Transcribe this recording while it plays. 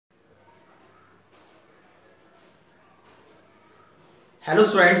Hello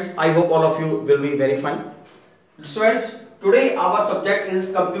students, I hope all of you will be very fine. Students, today our subject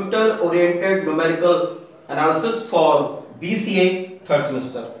is computer oriented numerical analysis for BCA third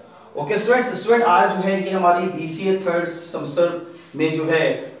semester. Okay student आज जो है कि हमारी BCA third semester में जो है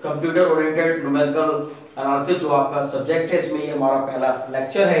computer oriented numerical analysis जो आपका सब्जेक्ट है, इसमें ये हमारा पहला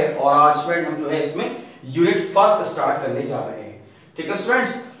लेक्चर है और आज स्टूडेंट हम जो है इसमें यूनिट फर्स्ट स्टार्ट करने जा रहे हैं। ठीक है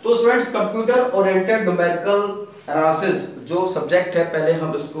स्टूडेंट्स, तो students computer oriented numerical analysis जो सब्जेक्ट है, पहले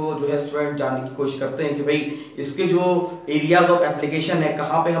हम इसको जो है स्टूडेंट जानने की कोशिश करते हैं कि भाई इसके जो एरियाज ऑफ एप्लीकेशन है,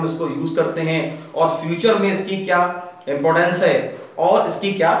 कहाँ पे हम इसको यूज करते हैं और फ्यूचर में इसकी क्या इंपॉर्टेंस है और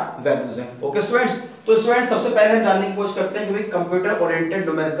इसकी क्या वैल्यूज हैं। ओके स्टूडेंट्स, तो स्टूडेंट्स सबसे पहले हम जानने की कोशिश करते हैं कि भाई कंप्यूटर ओरिएंटेड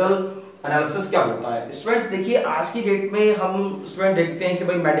न्यूमेरिकल एनालिसिस क्या होता है। स्टूडेंट्स देखिए, आज की डेट में हम स्टूडेंट देखते हैं कि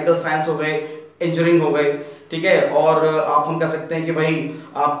भाई मेडिकल साइंस हो गए, इंजीनियरिंग हो गए, ठीक है, और आप हम कह सकते हैं कि भाई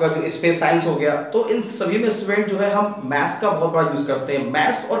आपका जो स्पेस साइंस हो गया, तो इन सभी में स्टूडेंट जो है हम मैथ्स का बहुत बड़ा यूज करते हैं।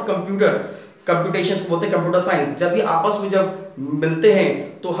 मैथ्स और कंप्यूटर कंप्यूटेशंस बोलते हैं, कंप्यूटर साइंस जब ये आपस में जब मिलते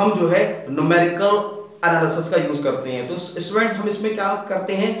हैं तो हम जो है न्यूमेरिकल एनालिसिस का यूज करते हैं। तो स्टूडेंट हम इसमें क्या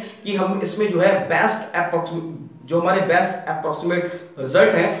करते हैं कि हम इसमें जो है बेस्ट अप्रोक्सीमेट जो हमारे बेस्ट अप्रोक्सीमेट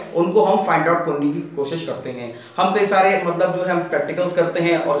रिजल्ट हैं उनको हम फाइंड आउट करने की कोशिश करते हैं। हम कई सारे मतलब जो है हम प्रैक्टिकल्स करते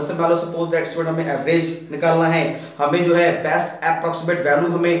हैं और जैसे मान लो सपोज दैट स्टूडेंट हमें एवरेज निकालना है, हमें जो है बेस्ट अप्रोक्सीमेट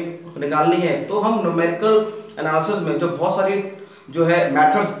वैल्यू हमें निकालनी है, तो हम न्यूमेरिकल एनालिसिस में जो बहुत सारी जो है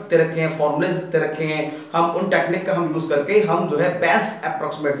मेथड्स दे रखे हैं, फॉर्मूलेज दे रखे हैं, हम उन टेक्निक का हम यूज करके हम जो है best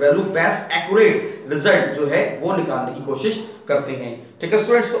approximate value, best accurate result जो है वो निकालने की कोशिश करते हैं। ठीक है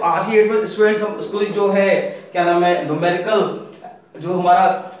स्टूडेंट्स, तो आज की डेट में स्टूडेंट्स हम इसको जो है क्या नाम है न्यूमेरिकल जो हमारा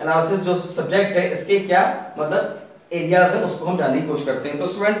एनालिसिस जो सब्जेक्ट है, इसके क्या मतलब एरियाज है उसको हम जानने की कोशिश करते हैं। तो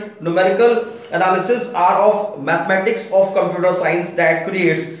student numerical analysis are of mathematics of computer science that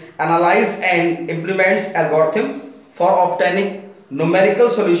creates, analyse and implements algorithm for obtaining numerical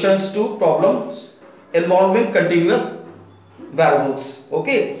solutions to problems involving continuous variables.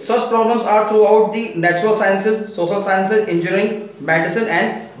 Okay, such problems are throughout the natural sciences, social sciences, engineering, medicine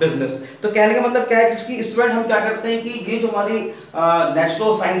and business. तो कहने का मतलब क्या है कि student हम क्या करते हैं कि ये जो हमारी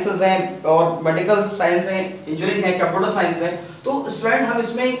नेचुरल साइंसेज हैं और मेडिकल साइंस हैं, इंजीनियरिंग है, कंप्यूटर साइंस है, तो स्टूडेंट हम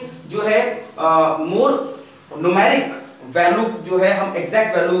इसमें जो है मोर न्यूमेरिक वैल्यू जो है हम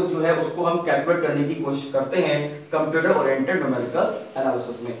एग्जैक्ट वैल्यू जो है उसको हम कैलकुलेट करने की कोशिश करते हैं कंप्यूटर ओरिएंटेड न्यूमेरिकल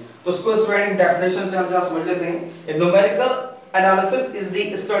एनालिसिस में। तो इसको स्टूडेंट डेफिनेशन से हम जरा समझ लेते हैं। Numerical analysis is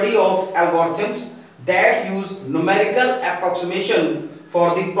the study of algorithms that use numerical approximation for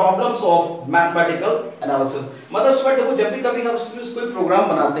the problems of mathematical analysis. मतलब स्टूडेंट देखो, जब भी कभी हम कोई प्रोग्राम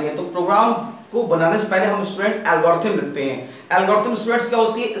बनाते हैं तो प्रोग्राम को बनाने से पहले हम स्टूडेंट एल्गोरिथम लिखते हैं। एल्गोरिथम स्टूडेंट्स क्या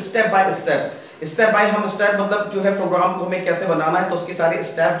होती है, step by step, step by हम स्टेप मतलब जो है प्रोग्राम को हमें कैसे बनाना है तो उसके सारे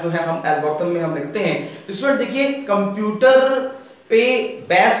स्टेप जो है हम एल्गोरिथम में हम लिखते हैं। स्टूडेंट देखिए, कंप्यूटर पे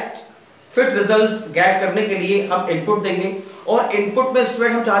बेस्ट फिट रिजल्ट गेट करने के लिए हम इनपुट देंगे और इनपुट में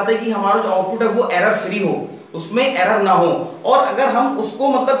स्टूडेंट हम चाहते हैं कि हमारा जो आउटपुट है वो एरर फ्री हो, उसमें एरर ना हो, और अगर हम उसको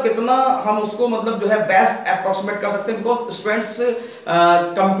मतलब कितना हम उसको मतलब जो है बेस्ट अप्रोक्सीमेट कर सकते हैं, बिकॉज स्टूडेंट्स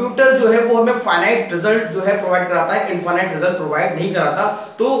कंप्यूटर जो है वो हमें फाइनाइट रिजल्ट जो है प्रोवाइड कराता है, इनफाइनाइट रिजल्ट प्रोवाइड नहीं कराता।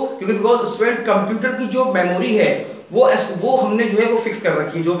 तो क्योंकि बिकॉज स्टूडेंट कंप्यूटर की जो मेमोरी है वो हमने जो है वो फिक्स कर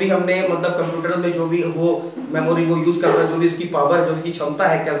रखी है, जो भी हमने मतलब कंप्यूटर में जो भी वो मेमोरी वो यूज करता है, जो भी इसकी पावर जो भी क्षमता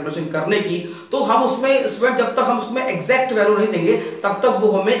है कैलकुलेशन करने की, तो हम उसमें स्टूडेंट जब तक हम उसमें एग्जैक्ट वैल्यू नहीं देंगे तब तक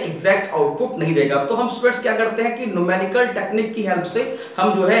वो हमें एग्जैक्ट आउटपुट नहीं देगा। तो हम स्टूडेंट्स क्या करते हैं कि न्यूमेरिकल टेक्निक की हेल्प से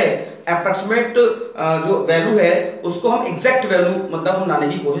हम जो है अप्रॉक्सीमेट जो वैल्यू है उसको हम एग्जैक्ट वैल्यू मतलब हम लाने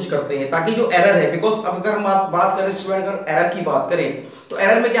की कोशिश करते हैं, ताकि जो एरर है, बिकॉज अब अगर हम बात करें स्टूडेंट अगर एरर की बात करें तो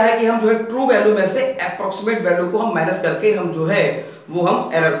एरर में क्या है कि हम जो है ट्रू वैल्यू में से अप्रॉक्सीमेट वैल्यू को हम माइनस करके हम जो है वो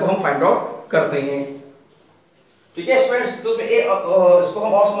हम एरर को हम फाइंड आउट करते हैं। ठीक है स्टूडेंट्स, तो इसको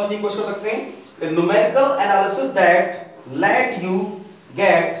हम और समझने की कोशिश कर सकते हैं। Numerical analysis that let you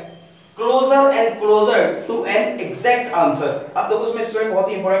get closer and closer to an exact answer। अब देखो इसमें स्टूडेंट बहुत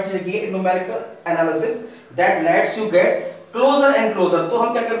ही इंपॉर्टेंट चीज लिखी है, numerical analysis that let's you get closer and closer. तो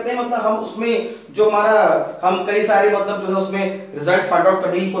हम क्या करते हैं मतलब हम उसमें जो हमारा हम कई सारे मतलब जो है उसमें रिजल्ट फाइंड आउट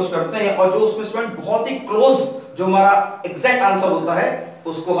करने की कोशिश करते हैं और जो उसमें स्टूडेंट बहुत ही क्लोज जो हमारा एग्जैक्ट आंसर होता है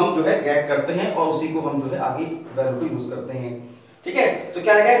उसको हम जो है गेट करते हैं और उसी को हम जो है आगे वैल्यू को यूज करते हैं। ठीक है, तो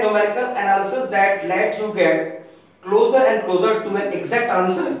क्या लिखा है, numerical analysis that let you get closer and closer to an exact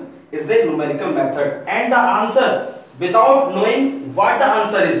answer is a numerical method and the answer without knowing what the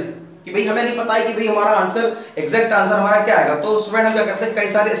answer is, कि भाई हमें नहीं पता है कि भाई हमारा आंसर एग्जैक्ट आंसर हमारा क्या आएगा। तो स्टूडेंट हम क्या करते हैं, कई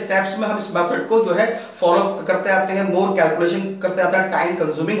सारे स्टेप्स में हम इस मेथड को जो है फॉलो करते आते हैं, मोर कैलकुलेशन करते आते हैं, टाइम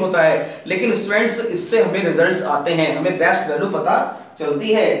कंज्यूमिंग होता है, लेकिन स्टूडेंट्स इससे हमें रिजल्ट्स आते हैं, हमें बेस्ट वैल्यू पता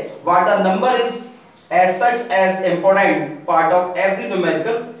चलती है। What the number is as such as important part of every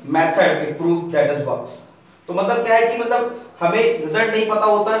numerical method it proves that it works। तो मतलब क्या है कि मतलब हमें रिजल्ट नहीं पता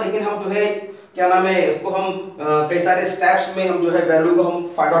होता, लेकिन हम जो है क्या नाम है इसको हम कई सारे स्टेप्स में हम जो है वैल्यू को हम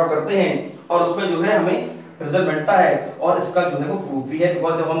फाइंड आउट करते हैं और उसमें जो है हमें रिजल्ट मिलता है और इसका जो है वो प्रूफ भी है।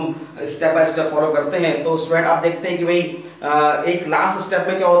 बिकॉज जब हम स्टेप बाय स्टेप फॉलो करते हैं तो स्टूडेंट आप देखते हैं कि भाई एक लास्ट स्टेप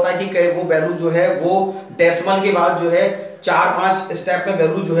में क्या होता है कि वो वैल्यू जो है वो डेसिमल के बाद जो है 4-5 स्टेप में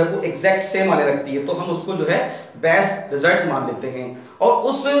वैल्यू जो है वो एग्जैक्ट सेम आने लगती है, तो हम उसको जो है बेस्ट रिजल्ट मान लेते हैं। और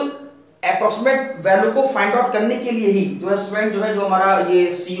उस अप्रोक्सीमेट वैल्यू को फाइंड आउट करने के लिए ही जो है स्टूडेंट जो है जो हमारा ये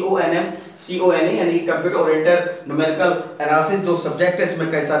CONA यानी कंप्यूटर ओरिएंटेड न्यूमेरिकल एनालिसिस जो सब्जेक्ट है,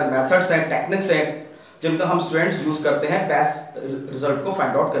 इसमें कई सारे मेथड्स हैं, टेक्निक्स हैं जिनका हम स्टूडेंट्स यूज करते हैं बेस्ट रिजल्ट को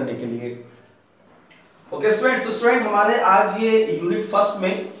फाइंड आउट करने के लिए। ओके स्टूडेंट, तो स्टूडेंट हमारे आज ये यूनिट फर्स्ट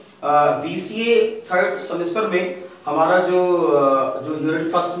में BCA थर्ड सेमेस्टर में हमारा जो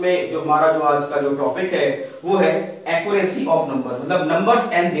यूनिट फर्स्ट में जो हमारा जो आज का जो टॉपिक है वो है एक्यूरेसी ऑफ नंबर, मतलब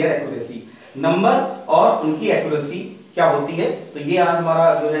numbers and there accuracy, number और उनकी एक्यूरेसी क्या होती है। तो ये आज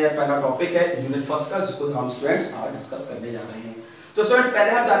हमारा जो है पहला टॉपिक है यूनिट फर्स्ट का, जिसको हम स्टूडेंट्स आज डिस्कस करने जा रहे हैं। तो स्टूडेंट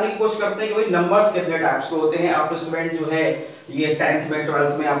पहले हम जानने की कोशिश करते हैं कि भाई नंबर्स कितने टाइप्स के होते हैं। आप स्टूडेंट जो है ये 10th में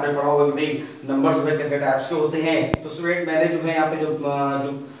 12th में आपने पढ़ा होगा कि भाई नंबर्स जो है कितने टाइप्स के होते हैं। तो स्टूडेंट मैंने जो है यहाँ पे जो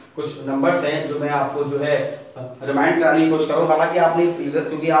कुछ नंबर्स हैं जो मैं आपको जो है रिमाइंड कराने की कोशिश करूँ। हालांकि आपने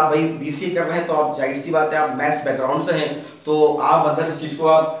क्योंकि आप भाई BCA कर रहे हैं तो आप जाहिर सी बात है आप मैथ्स बैकग्राउंड से हैं, तो आप मतलब इस चीज को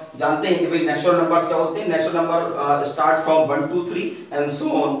आप जानते हैं कि भाई नेचुरल नंबर्स क्या होते हैं। Natural number start from 1 2 3 and so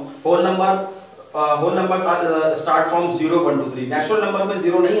on. Whole numbers start from 0 1 2 3। Natural number में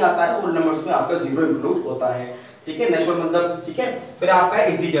 0 नहीं आता है, होल नंबर्स में आपका 0 इंक्लूड होता है, ठीक है, नेचुरल मतलब, ठीक है। फिर आपका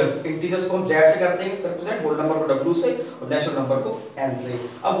है इंटीजर्स को हम Z से करते हैं रिप्रेजेंट, होल नंबर को W से और नेचुरल नंबर को N से।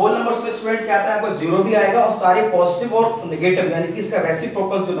 अब होल नंबर्स में स्टूडेंट क्या आता है, आपको 0 भी आएगा और सारे पॉजिटिव और नेगेटिव, यानी कि इसका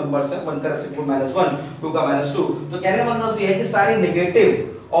रेसिप्रोकल जो नंबर्स है 1 का रेसिप्रोकल -1, 2 का -2, तो कहने का मतलब ये है कि सारे नेगेटिव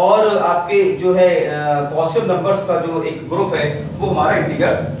और आपके जो है पॉजिटिव नंबर्स का जो एक ग्रुप है वो हमारा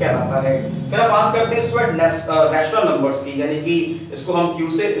इंटीजर्स कहलाता है। फिर अब बात करते हैं स्टूडेंट रैशनल नंबर्स की, यानी कि इसको हम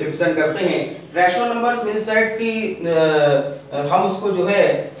Q से रिप्रेजेंट करते हैं। रैशनल नंबर्स मींस दैट कि हम उसको जो है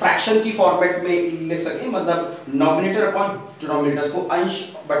फ्रैक्शन की फॉर्मेट में लिख सकें, मतलब नॉमिनेटर अपॉन डिनोमिनेटर को अंश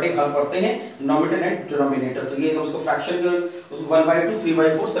बटे हर करते हैं, नॉमिनेटर एंड डिनोमिनेटर, तो ये हम उसको फ्रैक्शन के उसको 1/2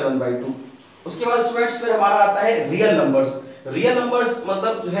 3/4 7/2। उसके बाद स्टूडेंट्स फिर हमारा आता है रियल नंबर्स। रियल नंबर्स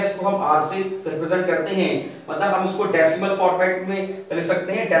मतलब जो है इसको हम R से रिप्रेजेंट करते हैं, मतलब हम इसको डेसिमल फॉर्मेट में लिख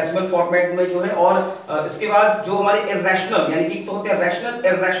सकते हैं, डेसिमल फॉर्मेट में जो है। और इसके बाद जो हमारे इरेशनल, यानी कि तो होते हैं रैशनल,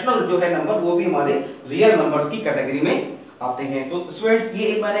 इरेशनल जो है नंबर वो भी हमारे रियल नंबर्स की कैटेगरी में आते हैं। तो स्टूडेंट्स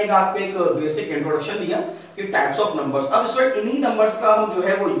ये मैंने आपको एक बेसिक इंट्रोडक्शन दिया कि टाइप्स ऑफ नंबर्स। अब स्टूडेंट इन्हीं नंबर्स का हम जो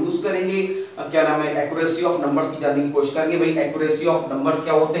है वो यूज करेंगे, क्या नाम है, एक्यूरेसी ऑफ नंबर्स की जानने की कोशिश करेंगे। भाई एक्यूरेसी ऑफ नंबर्स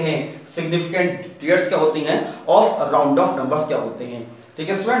क्या होते हैं, सिग्निफिकेंट ट्रेड्स क्या होती हैं, ऑफ राउंड ऑफ नंबर्स क्या होते हैं, ठीक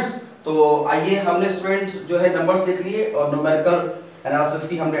है स्टूडेंट्स। तो आइए हमने स्टूडेंट जो है नंबर्स देख लिए और न्यूमेरिकल एनालिसिस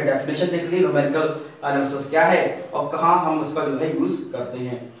की हमने डेफिनेशन देख ली, न्यूमेरिकल एनालिसिस क्या है और कहां हम इसका जो है यूज करते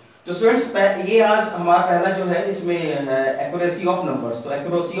हैं। तो स्टूडेंट्स ये आज हमारा पहला जो है इसमें है एक्यूरेसी ऑफ नंबर्स। तो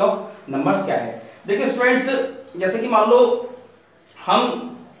एक्यूरेसी ऑफ नंबर्स क्या है, देखिए स्टूडेंट्स, जैसे कि मान लो हम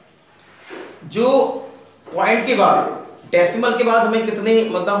जो पॉइंट के बाद डेसिमल के बाद हमें कितने,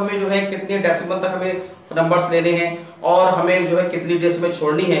 मतलब हमें जो है कितने डेसिमल तक हमें नंबर्स लेने हैं और हमें जो है कितनी डेसिमल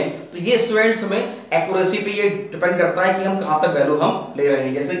छोड़नी है, तो ये स्टूडेंट्स में एक्यूरेसी पे ये डिपेंड करता है कि हम कहां तक वैल्यू हम ले रहे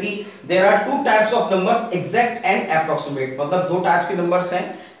हैं। जैसे कि there are 2 types of numbers, exact and approximate, मतलब 2 टाइप्स के नंबर्स हैं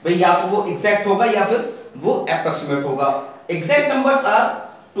भाई, या तो वो एग्जैक्ट होगा या फिर वो अप्रॉक्सीमेट होगा। Exact numbers are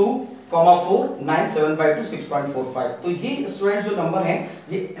 2, 4, 9, 7/2, 6.45। तो ये स्टूडेंट्स जो नंबर हैं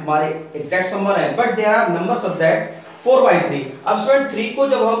ये हमारे एग्जैक्ट नंबर हैं, but there are numbers such that 4/3। अब स्टूडेंट 3 को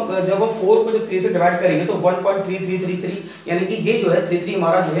जब हम 4 को जब 3 से डिवाइड करेंगे तो 1.3333, यानी कि ये जो है 33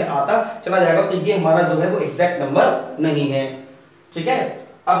 हमारा जो है आता चला जाएगा, तो ये हमारा जो है वो एग्जैक्ट नंबर नहीं है, ठीक है।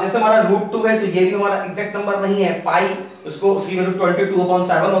 अब जैसे हमारा √2 है तो ये भी हमारा एग्जैक्ट नंबर नहीं है। पाई उसको उसकी वैल्यू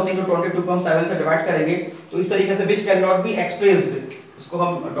 22/7 होती है, तो 22 को हम 7 से डिवाइड करेंगे तो इस तरीके से which can not be expressed, इसको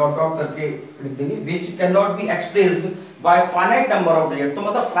हम डॉट डॉट करके लिख देंगे, which can not be expressed by finite number of dates. तो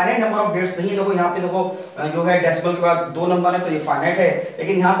मतलब फाइनाइट नंबर ऑफ डेट्स नहीं है। देखो यहाँ पे देखो जो है डेसिमल के बाद 2 नंबर है तो ये फाइनाइट है,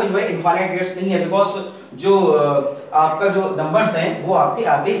 लेकिन यहाँ पे जो है इनफाइनाइट डेट्स नहीं है, बिकॉज जो आपका जो नंबर्स हैं वो आपके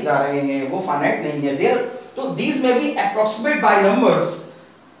आते जा रहे हैं, वो फाइनाइट नहीं है देयर। तो दीज में बी अप्रॉक्सीमेट बाय नंबर्स।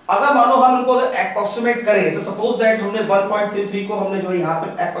 अगर मान लो हम इनको अप्रॉक्सीमेट करें, जैसे सपोज दैट हमने 1.33 को हमने जो है यहाँ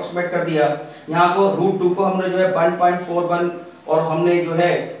तक अप्रॉक्सीमेट कर दिया, यहाँ को √2 को हमने जो है 1.41 और हमने जो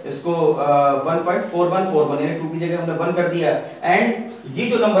है इसको 1.4141 यानी 2 की जगह हमने 1 कर दिया, एंड ये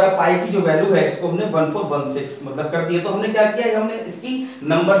जो नंबर है पाई की जो वैल्यू है इसको हमने 1416 मतलब कर दिया। तो हमने क्या किया, हमने इसकी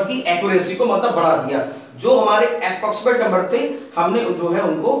नंबर्स की एक्यूरेसी को मतलब बढ़ा दिया। जो हमारे अप्रॉक्सीमेट नंबर थे हमने जो है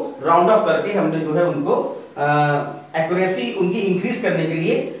उनको राउंड ऑफ करके हमने जो है उनको एक्यूरेसी उनकी इंक्रीज करने के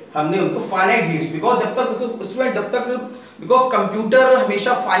लिए हमने उनको फाइनाइट डिजिट्स, बिकॉज जब तक बिकॉज कंप्यूटर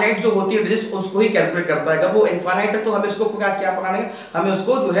हमेशा फाइनाइट जो होती है डिजिट्स उसको ही कैलकुलेट करता है। अगर वो इनफाइनाइट है तो हमें इसको क्या बनाना है, हमें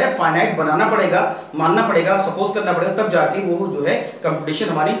उसको जो है फाइनाइट बनाना पड़ेगा, मानना पड़ेगा, सपोज करना पड़ेगा, तब जाके वो जो है कंप्यूटेशन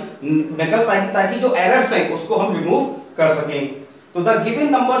हमारी निकल पाएगी, ताकि जो एरर्स हैं उसको हम रिमूव कर सकें। तो the given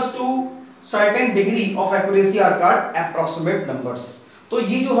numbers to certain degree of accuracy are called approximate numbers. तो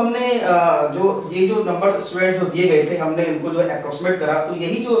ये जो हमने ये जो नंबर स्टूडेंट्स जो दिए गए थे हमने इनको जो अप्रॉक्सीमेट करा, तो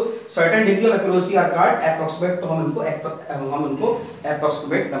यही जो certain degree of accuracy are called approximate, तो हम इनको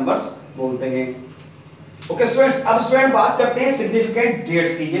अप्रॉक्सीमेट नंबर्स बोलते हैं। ओके स्टूडेंट्स, अब स्टूडेंट बात करते हैं सिग्निफिकेंट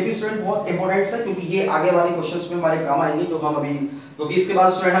डेट्स की। ये भी स्टूडेंट बहुत इंपॉर्टेंट है क्योंकि ये आगे वाले क्वेश्चंस में हमारे काम आएंगे, जो हम अभी, क्योंकि इसके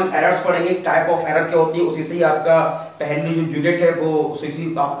बाद स्टूडेंट हम एरर्स पढ़ेंगे, टाइप ऑफ एरर क्या होती है, उसी से ही आपका पहली जो यूनिट है वो उसी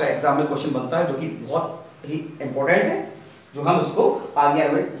से आपका एग्जाम में क्वेश्चन बनता है, जो कि बहुत ही इंपॉर्टेंट है, जो हम इसको आगे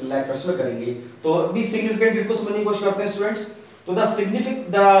आने लेक्चर्स में करेंगे। तो अभी सिग्निफिकेंट डेट को समझने की कोशिश करते हैं स्टूडेंट्स। तो the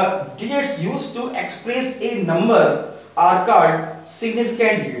digits used to express A number are called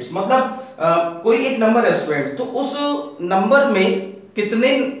significant digits. मतलब कोई एक नंबर है स्टूडेंट, तो उस नंबर में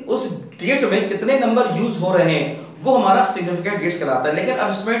कितने, उस डिजिट में कितने नंबर यूज हो रहे हैं वो हमारा सिग्निफिकेंट डिजिट्स कहलाता है। लेकिन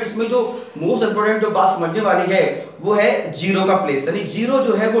अब स्टूडेंट इसमें जो मोस्ट इंपोर्टेंट जो बात समझने वाली है वो है जीरो का प्लेस, यानी जीरो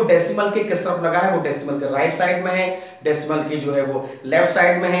जो है वो डेसिमल के किस तरफ लगा है, वो डेसिमल के राइट साइड में है, डेसिमल के जो है वो लेफ्ट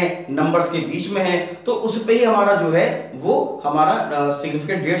साइड में है, नंबर्स के बीच में है, तो उस पे ही हमारा जो है वो हमारा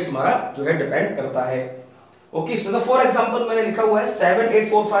सिग्निफिकेंट डिजिट्स हमारा जो है डिपेंड करता है। ओके, सो फॉर एग्जांपल मैंने लिखा हुआ है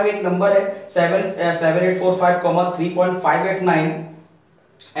 7845 एक नंबर है, 7845, 3.589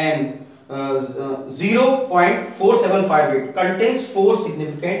 एंड 0.4758 contains 4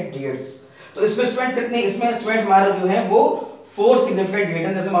 significant digits। तो इसमें स्टूडेंट कितने, इसमें स्टूडेंट हमारा जो है वो 4 significant digit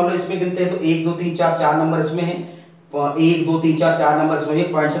है। जैसे मान लो इसमें गिनते हैं तो 1 2 3 4 4 नंबर इसमें है, 1 2 3 4 4 नंबर इसमें है,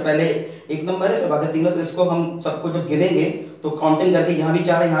 पॉइंट से पहले एक नंबर है फिर बाकी तीनों, तो इसको हम सबको जब गिनेंगे तो काउंटिंग करके यहाँ भी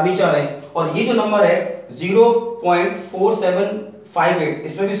 4 है यहाँ भी 4 है, और ये जो नंबर है 0.4758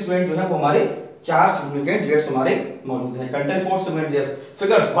 इसमें भी स्टूडेंट जो है वो हमारे 4 सिग्निफिकेंट डिजिट्स हमारे मौजूद हैं, contain 4 significant digits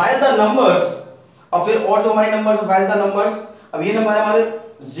figures while the numbers. और फिर और जो हमारे नंबर्स व्हाइल द नंबर्स, अब ये नंबर है हमारे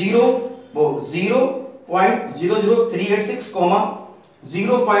 0.00386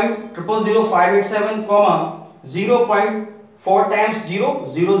 0.000587 0.4 times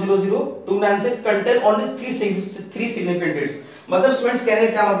 0.000296 contain only 3 significant digits। मतलब स्टूडेंट्स कहने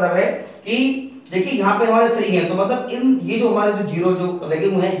का क्या मतलब है कि देखिए यहाँ पे हमारे 3 हैं, तो मतलब इन ये जो हमारे जो जीरो जो लगे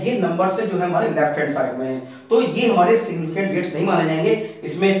हुए हैं ये नंबर से जो है हमारे लेफ्ट हैंड साइड में है, तो ये हमारे सिग्निफिकेंट डिजिट नहीं माने जाएंगे।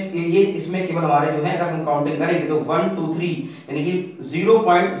 इसमें केवल हमारे जो है अगर हम काउंटिंग करेंगे तो 1 2 3 यानी कि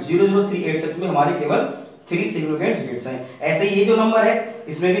 0.00386 में हमारे केवल 3 सिग्निफिकेंट डिजिट्स हैं। ऐसे ये जो नंबर है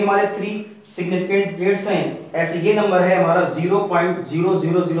इसमें भी हमारे 3 सिग्निफिकेंट डिजिट्स हैं। ऐसे ये नंबर है हमारा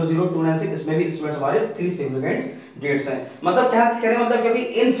 0.0000296 इसमें भी स्टूडेंट्स हमारे 3 सिग्निफिकेंट डिजिट्स हैं। मतलब क्या करें, मतलब क्योंकि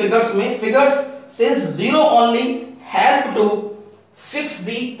इन फिगर्स में figures since 0 only help to fix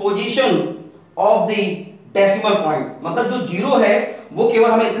the position of the decimal point। मतलब जो 0 है वो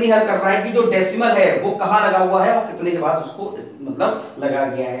केवल हमें इतनी हेल्प कर रहा है कि जो डेसिमल है वो कहाँ लगा हुआ है और कितने के बाद उसको मतलब लगा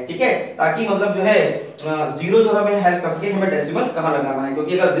गया है, ठीक है, ताकि मतलब जो है 0 जो हमें हेल्प कर सके हमें डेसिमल कहाँ लगाना है,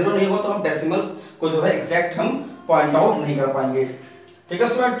 क्योंकि अगर 0 नहीं होगा तो हम डेसिमल को जो है एग्जैक्ट हम पॉइंट आउट नहीं कर पाएंगे। ठीक है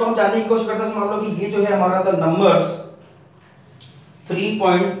स्टूडेंट, तो हम जानने की कोशिश करते हैं, मान लो कि ये जो है हमारा the numbers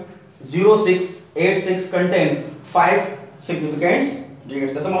 3.0686 contain 5 significant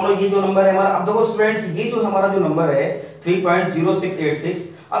digits। जैसे मान लो ये जो नंबर है हमारा, अब देखो स्टूडेंट्स ये जो हमारा जो नंबर है 3.0686,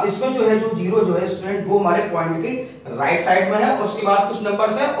 अब इसमें जो है जो 0 जो है स्टूडेंट वो हमारे पॉइंट के राइट साइड में है, और उसके बाद कुछ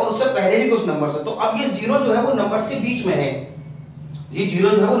नंबर्स है और उससे पहले भी कुछ नंबर्स है, तो अब ये 0 जो है वो नंबर्स के बीच में है, ये 0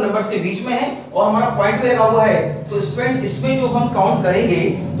 जो है वो नंबर्स के बीच में है और हमारा पॉइंट पे लगा हुआ है। तो स्टूडेंट इसमें जो हम काउंट करेंगे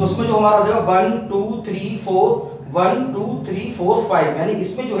तो उसमें जो हमारा हो जाएगा 1 2 3 4 1 2 3 4 5, यानी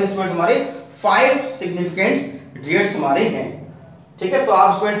इसमें जो है स्टूडेंट हमारे 5 सिग्निफिकेंट डिजिट्स हमारे हैं। ठीक है, तो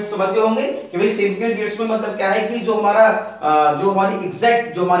आप स्टूडेंट्स समझ गए होंगे कि भाई सिग्निफिकेंट डिजिट्स में मतलब क्या है कि जो हमारा जो हमारी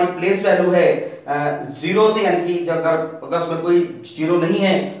एग्जैक्ट जो हमारी प्लेस वैल्यू है 0 से, यानी कि अगर उसमें कोई 0 नहीं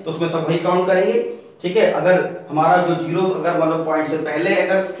है तो उसमें सब वही काउंट करेंगे। ठीक है, अगर हमारा जो 0 अगर मतलब पॉइंट से पहले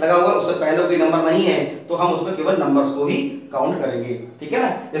अगर लगा होगा उससे पहले कोई नंबर नहीं है तो हम उसमें केवल नंबर्स को ही काउंट करेंगे। ठीक है ना,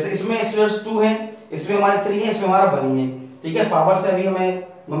 जैसे इसमें 2 है, इसमें हमारे 3 है, इसमें हमारा 1 है। ठीक है, पावर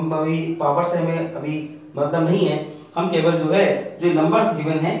से हमें अभी मतलब नहीं है, हम केवल जो है जो नंबर्स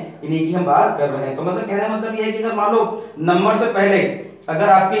गिवन हैं इन्हीं की हम बात कर रहे हैं। तो मतलब कहने का मतलब ये है कि अगर मान लो नंबर से पहले अगर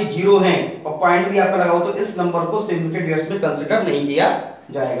आपके जीरो हैं और पॉइंट भी आपका लगा हो तो इस नंबर को सिग्निफिकेंट डिजिट्स में कंसीडर नहीं किया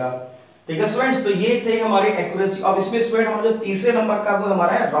जाएगा। ठीक है स्टूडेंट्स, तो ये थे हमारे एक्यूरेसी। अब इसमें स्टूडेंट हमारा जो तीसरे नंबर का वो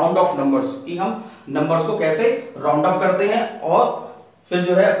हमारा है राउंड ऑफ नंबर्स, कि हम नंबर्स को कैसे राउंड ऑफ करते हैं और फिर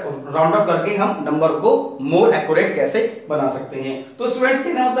जो है राउंड ऑफ करके हम नंबर को मोर एक्यूरेट कैसे बना सकते हैं। तो स्टूडेंट्स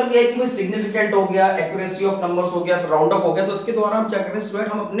कहना मतलब ये है कि भाई सिग्निफिकेंट हो गया, एक्यूरेसी ऑफ नंबर्स हो गया, फिर राउंड ऑफ हो गया, तो इसके द्वारा हम क्या कर रहे हैं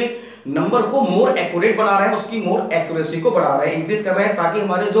स्टूडेंट, हम अपने नंबर को मोर एक्यूरेट बना रहे हैं, उसकी मोर एक्यूरेसी को बढ़ा रहे हैं, इंक्रीज कर रहे हैं, ताकि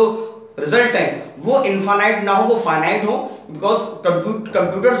हमारे जो रिजल्ट है वो इनफाइनाइट ना हो, वो फाइनाइट हो, बिकॉज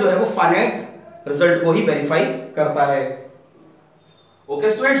कंप्यूटर जो है वो फाइनाइट रिजल्ट को ही वेरीफाई करता है। ओके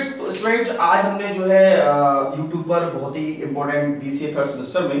स्टूडेंट्स, तो स्टूडेंट आज हमने जो है यूट्यूब पर बहुत ही इंपॉर्टेंट बीसीए थर्ड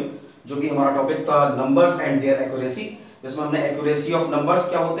सेमेस्टर में जो कि हमारा टॉपिक था नंबर्स एंड देयर एक्यूरेसी, जिसमें हमने एक्यूरेसी ऑफ नंबर्स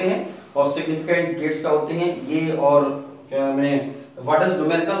क्या होते हैं और सिग्निफिकेंट डेट्स क्या होते हैं ये, और क्या हमें what is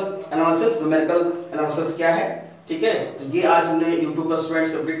numerical analysis, numerical analysis क्या है। ठीक है, तो ये आज हमने यूट्यूब पर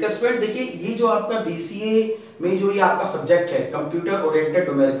स्टूडेंट्स कंप्लीट किया। स्टूडेंट देखिए ये जो आपका बीसीए में जो ये आपका सब्जेक्ट है कंप्यूटर ओरिएंटेड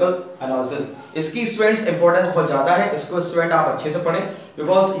न्यूमेरिकल एनालिसिस, इसकी स्टूडेंट्स इंपॉर्टेंस बहुत ज्यादा है, इसको स्टूडेंट आप अच्छे से पढ़ें,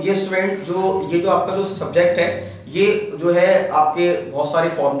 बिकॉज ये स्टूडेंट ये जो आपका जो सब्जेक्ट है ये जो है आपके बहुत सारे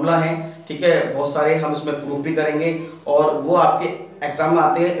फॉर्मूला हैं, ठीक है, बहुत सारे हम इसमें प्रूफ भी करेंगे और वो आपके एग्जाम में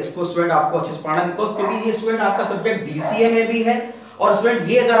आते हैं। इसको स्टूडेंट आपको अच्छे से पढ़ना, बिकॉज क्योंकि ये स्टूडेंट आपका सब्जेक्ट बीसीए में भी है, और स्टूडेंट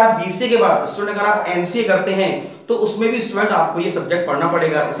ये अगर आप बीसीए के बाद स्टूडेंट अगर आप एमसीए करते हैं तो उसमें भी स्टूडेंट आपको ये सब्जेक्ट पढ़ना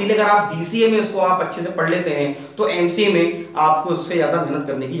पड़ेगा। इसीलिए अगर आप बीसीए में इसको आप अच्छे से पढ़ लेते हैं तो एमसीए में आपको उससे ज्यादा मेहनत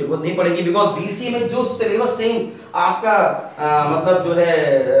करने की जरूरत नहीं पड़ेगी, बिकॉज बीसीए में जो सिलेबस सेम आपका मतलब जो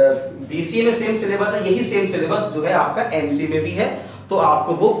है बीसीए में सेम सिलेबस है, यही सेम सिलेबस जो है आपका एमसीए में भी है, तो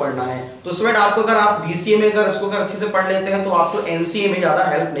आपको वो पढ़ना है। तो स्टूडेंट आपको अगर आप बीसीए में अगर इसको अगर अच्छे से पढ़ लेते हैं तो आपको एमसीए में ज्यादा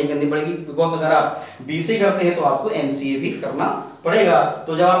हेल्प नहीं करनी पड़ेगी, बिकॉज अगर आप बीसीए करते हैं तो आपको एमसीए भी करना पड़ेगा।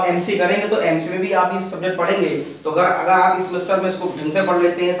 तो जब आप एमसीए करेंगे तो एमसीए में भी आप ये सब्जेक्ट पढ़ेंगे, तो अगर आप इस सेमेस्टर में इसको ढंग से पढ़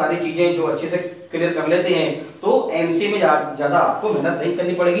लेते हैं, सारी चीजें जो अच्छे से क्लियर कर लेते हैं, तो एमसीए में ज्यादा आपको मेहनत नहीं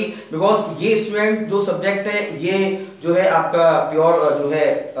करनी पड़ेगी, बिकॉज ये स्टूडेंट जो सब्जेक्ट है ये जो है आपका प्योर जो है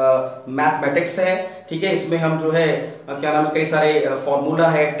मैथमेटिक्स है। ठीक है, इसमें हम जो है क्या नाम है कई सारे फॉर्मूला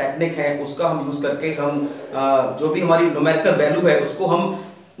है, टेक्निक है, उसका हम यूज करके हम जो भी हमारी न्यूमेरिकल वैल्यू है उसको हम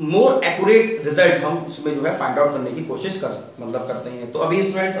मोर एक्यूरेट रिजल्ट हम इसमें जो है फाइंड आउट करने की कोशिश करते हैं। तो अभी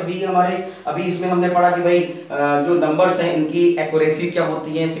स्टूडेंट्स अभी इसमें हमने पढ़ा कि भाई जो नंबर्स हैं इनकी एक्यूरेसी क्या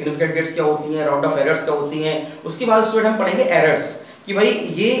होती है, सिग्निफिकेंट डेट्स क्या होती हैं, राउंड ऑफ एरर्स क्या होती हैं। उसके बाद स्टूडेंट हम पढ़ेंगे एरर्स, कि भाई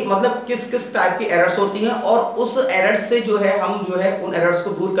ये मतलब किस किस टाइप की एरर्स होती हैं और उस एरर्स से जो है हम जो है उन एरर्स को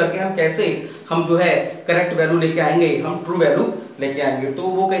दूर करके हम कैसे हम जो है करेक्ट वैल्यू लेके आएंगे, हम ट्रू वैल्यू लेके आएंगे। तो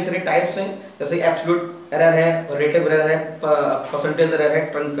वो कई सारे टाइप्स हैं, जैसे एब्सोल्यूट एरर है, रिलेटिव एरर है, परसेंटेज एरर है,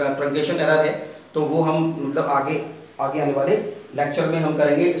 ट्रंकेशन एरर है, तो वो हम मतलब आगे आने वाले लेक्चर में हम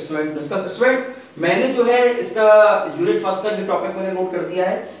करेंगे स्टूडेंट डिस्कस। स्टूडेंट मैंने जो है इसका यूनिट फर्स्ट का ये टॉपिक मैंने नोट कर दिया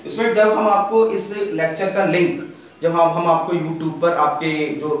है। स्टूडेंट जब हम आपको इस लेक्चर का लिंक जब हम आपको YouTube पर आपके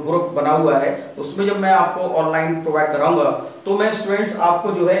जो ग्रुप बना हुआ है उसमें जब मैं आपको ऑनलाइन प्रोवाइड कराऊंगा, तो मैं स्टूडेंट्स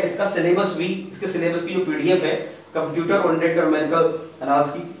आपको जो है इसका सिलेबस भी, इसके सिलेबस की जो पीडीएफ है कंप्यूटर ओरिएंटेड न्यूमेरिकल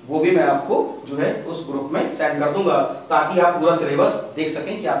एनालिसिस की, वो भी मैं आपको जो है उस ग्रुप में सेंड कर दूंगा, ताकि आप पूरा सिलेबस देख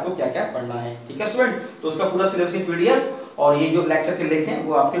सकें कि आपको क्या क्या पढ़ना है। ठीक है स्टूडेंट, तो उसका पूरा सिलेबस की पीडीएफ और ये जो लेक्चर के लिंक हैं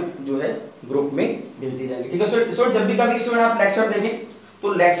वो आपके जो है ग्रुप में भेज दी जाएगी। ठीक है स्टूडेंट, जब भी कभी स्टूडेंट आप लेक्चर देखें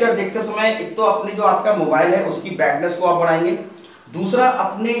तो लेक्चर देखते समय एक तो अपनी जो आपका मोबाइल है उसकी ब्राइटनेस को आप बढ़ाएंगे, दूसरा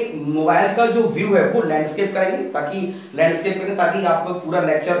अपने मोबाइल का जो व्यू है वो लैंडस्केप करेंगे, ताकि आपको पूरा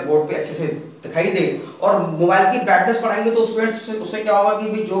लेक्चर बोर्ड पे अच्छे से दिखाई दे, और मोबाइल की ब्राइटनेस बढ़ाएंगे तो स्टूडेंट्स उससे क्या होगा कि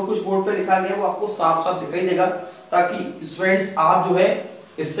भी जो कुछ बोर्ड पे लिखा गया है वो आपको साफ साफ दिखाई देगा, ताकि स्टूडेंट्स आप जो है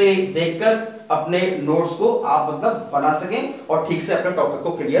इससे देखकर अपने नोट्स को आप मतलब बना सकें और ठीक से अपने टॉपिक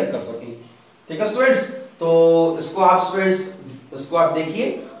को क्लियर कर सकें। ठीक है स्टूडेंट्स, तो इसको आप देखिए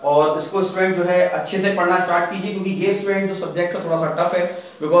और इसको स्टूडेंट जो है अच्छे से पढ़ना स्टार्ट कीजिए, क्योंकि ये स्टूडेंट जो सब्जेक्ट है थोड़ा सा टफ है,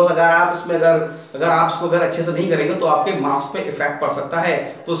 बिकॉज अगर आप इसमें अगर आप इसको अगर अच्छे से नहीं करेंगे तो आपके मार्क्स पे इफेक्ट पड़ सकता है।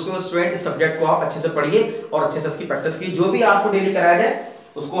 तो उसको स्टूडेंट इस सब्जेक्ट को आप अच्छे से पढ़िए और अच्छे से इसकी प्रैक्टिस कीजिए, जो भी आपको डेली कराया जाए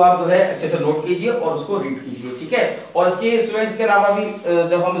उसको आप जो है अच्छे से नोट कीजिए और उसको रीड कीजिए। ठीक है, और इसके स्टूडेंट्स के अलावा भी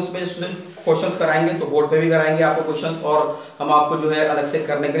जब हम इसमें स्टूडेंट क्वेश्चंस कराएंगे तो बोर्ड पे भी कराएंगे आपको क्वेश्चंस, और हम आपको जो है अलग से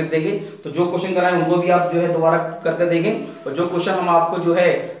करने के लिए देंगे, तो जो क्वेश्चन कराएं उनको भी आप जो है दोबारा करके देंगे, और जो क्वेश्चन हम आपको जो है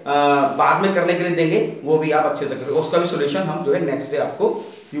बाद में करने के लिए देंगे वो भी आप अच्छे से करेंगे, उसका भी सोल्यूशन हम जो है नेक्स्ट डे आपको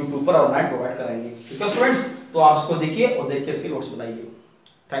यूट्यूब पर ऑनलाइन प्रोवाइड कराएंगे। ठीक है स्टूडेंट्स, तो आप इसको देखिए और देख के इसके नोट्स बनाइए।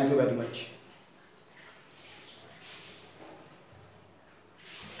 Thank you very much.